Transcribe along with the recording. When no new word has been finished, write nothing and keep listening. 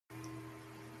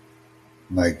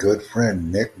My good friend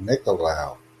Nick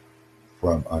Nicolau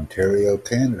from Ontario,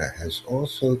 Canada, has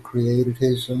also created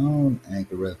his own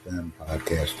Anchor FM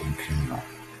podcasting channel.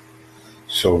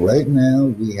 So right now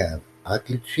we have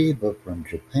Aki Chiba from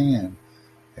Japan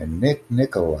and Nick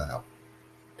Nicolau,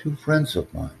 two friends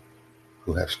of mine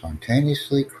who have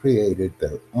spontaneously created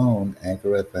their own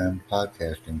Anchor FM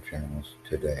podcasting channels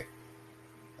today.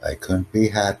 I couldn't be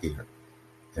happier.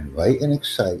 Invite and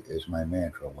excite is my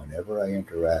mantra whenever I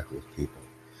interact with people.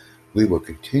 We will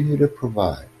continue to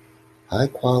provide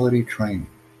high-quality training,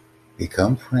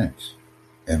 become friends,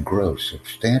 and grow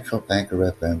substantial Anchor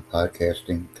FM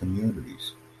podcasting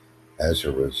communities as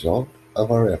a result of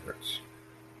our efforts.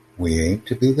 We aim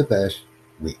to be the best,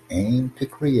 we aim to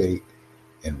create,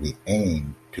 and we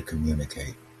aim to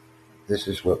communicate. This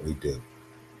is what we do.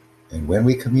 And when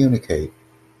we communicate,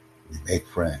 we make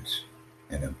friends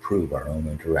and improve our own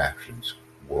interactions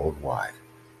worldwide.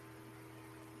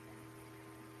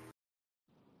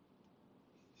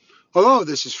 Hello,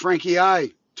 this is Frankie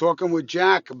I, talking with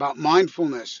Jack about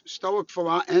mindfulness, Stoic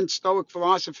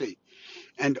philosophy,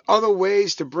 and other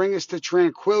ways to bring us to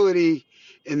tranquility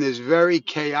in this very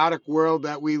chaotic world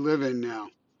that we live in now.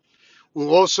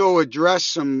 We'll also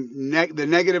address the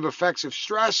negative effects of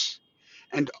stress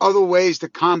and other ways to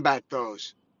combat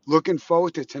those. Looking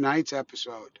forward to tonight's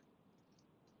episode.